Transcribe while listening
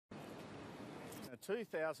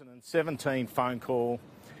2017 phone call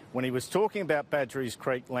when he was talking about Badgerys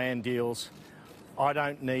Creek land deals, I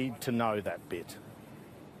don't need to know that bit.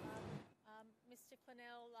 Mr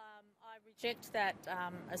Clennell, I reject that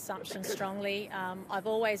assumption strongly. I've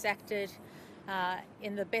always acted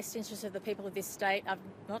in the best interest of the people of this state. I've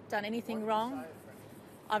not done anything wrong.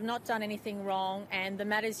 I've not done anything wrong, and the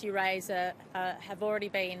matters you raise have already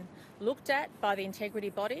been looked at by the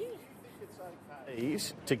integrity body.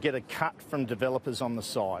 Is to get a cut from developers on the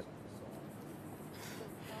side.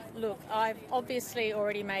 Look, I've obviously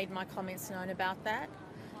already made my comments known about that.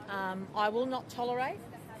 I will not tolerate,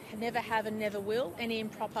 never have and never will, any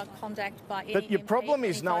improper conduct by any But your MP, problem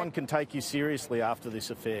is no one can take you seriously after this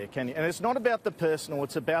affair, can you? And it's not about the personal,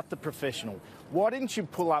 it's about the professional. Why didn't you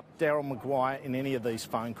pull up Daryl Maguire in any of these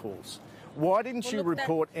phone calls? Why didn't you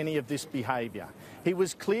report any of this behaviour? He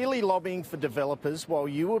was clearly lobbying for developers while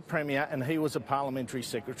you were Premier and he was a Parliamentary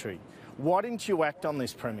Secretary. Why didn't you act on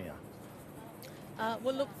this, Premier?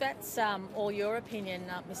 Well, look, that's all your opinion,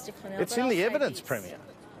 Mr Clennell. It's in the evidence, Premier.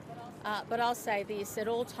 But I'll say this, at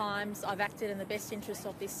all times I've acted in the best interest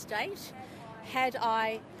of this state. Had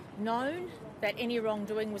I known that any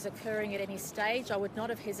wrongdoing was occurring at any stage, I would not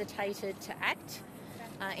have hesitated to act.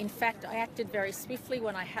 In fact, I acted very swiftly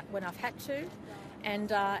when I've had to.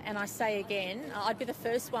 And I say again, I'd be the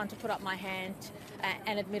first one to put up my hand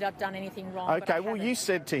and admit I've done anything wrong. OK, well, you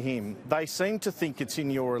said to him, they seem to think it's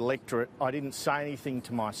in your electorate. I didn't say anything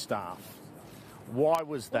to my staff. Why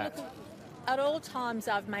was that? Well, look, at all times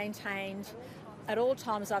I've maintained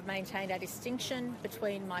a distinction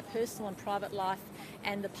between my personal and private life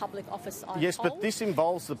and the public office I hold. Yes, but this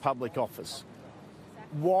involves the public office.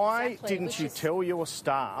 Why didn't you tell your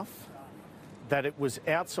staff that it was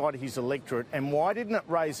outside his electorate, and why didn't it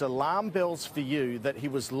raise alarm bells for you that he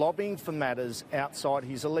was lobbying for matters outside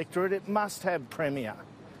his electorate? It must have, Premier.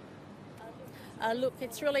 Look,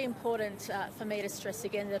 it's really important for me to stress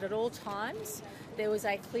again that at all times there was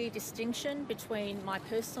a clear distinction between my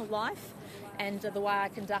personal life and the way I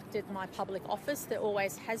conducted my public office. There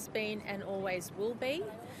always has been and always will be.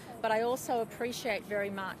 But I also appreciate very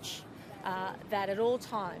much that at all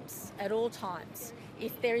times,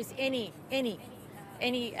 if there is any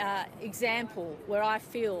example where I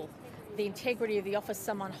feel the integrity of the office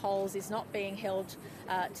someone holds is not being held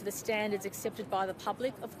to the standards accepted by the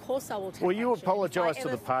public, of course I will take action. Will you apologise to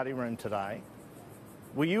the party room today?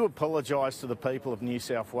 Will you apologise to the people of New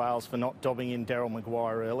South Wales for not dobbing in Daryl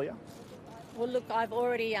Maguire earlier? Well, look, I've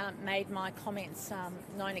already made my comments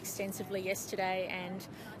known extensively yesterday, and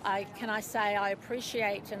I say I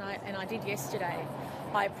appreciate, and I did yesterday,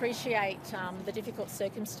 I appreciate the difficult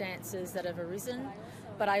circumstances that have arisen,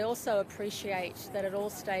 but I also appreciate that at all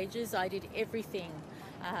stages I did everything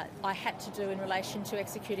I had to do in relation to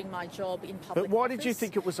executing my job in public. But why did you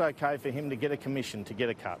think it was okay for him to get a commission, to get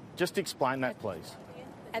a cut? Just explain that, please.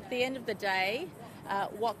 At the end of the day,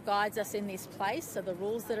 what guides us in this place are the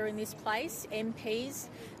rules that are in this place. MPs,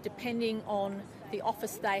 depending on the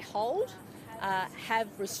office they hold, have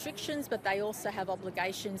restrictions, but they also have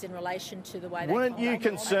obligations in relation to the way they Weren't you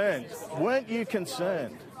concerned? Weren't you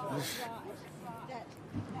concerned?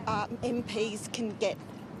 MPs can get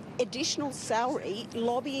additional salary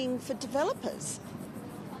lobbying for developers.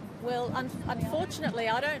 Well, unfortunately,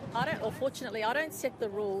 I don't set the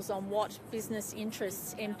rules on what business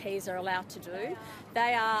interests MPs are allowed to do.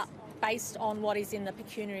 They are based on what is in the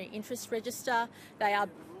pecuniary interest register. They are.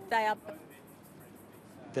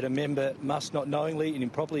 That a member must not knowingly and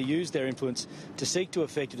improperly use their influence to seek to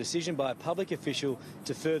effect a decision by a public official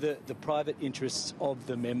to further the private interests of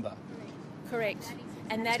the member. Correct,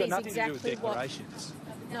 and that is exactly what.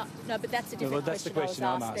 No, but that's a different question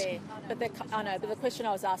I was asked there. But the question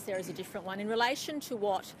I was asked there is a different one. In relation to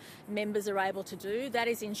what members are able to do, that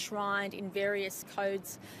is enshrined in various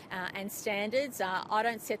codes and standards. I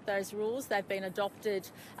don't set those rules. They've been adopted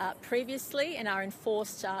previously and are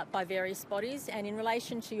enforced by various bodies. And in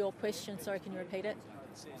relation to your question, sorry, can you repeat it?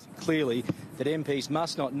 Clearly that MPs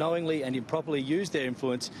must not knowingly and improperly use their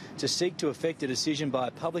influence to seek to effect a decision by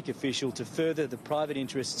a public official to further the private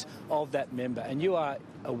interests of that member. And you are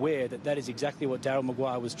aware that that is exactly what Daryl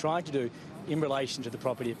Maguire was trying to do in relation to the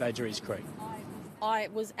property at Badgerys Creek. I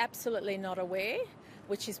was absolutely not aware,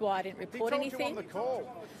 which is why I didn't report anything. He told you on the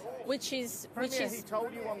call. He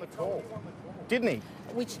told you on the call, didn't he?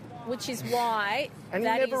 Which is why. And he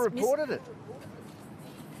never reported it.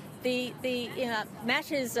 The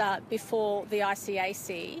matters before the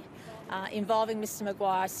ICAC involving Mr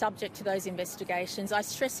Maguire subject to those investigations, I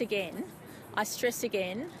stress again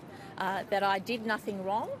that I did nothing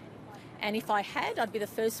wrong, and if I had, I'd be the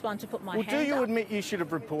first one to put my hand up. Well, do you admit you should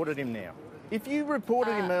have reported him now? If you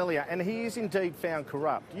reported him earlier and he is indeed found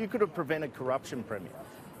corrupt, you could have prevented corruption, Premier.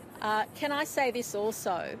 Can I say this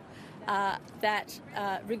also, that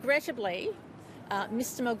regrettably,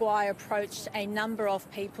 Mr Maguire approached a number of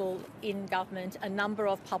people in government, a number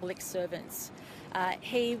of public servants.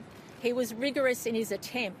 He was rigorous in his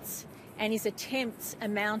attempts, and his attempts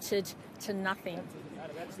amounted to nothing.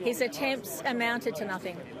 His attempts amounted to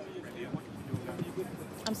nothing.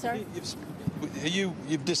 I'm sorry?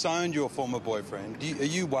 You've disowned your former boyfriend. Are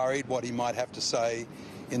you worried what he might have to say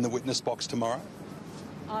in the witness box tomorrow?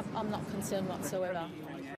 I'm not concerned whatsoever.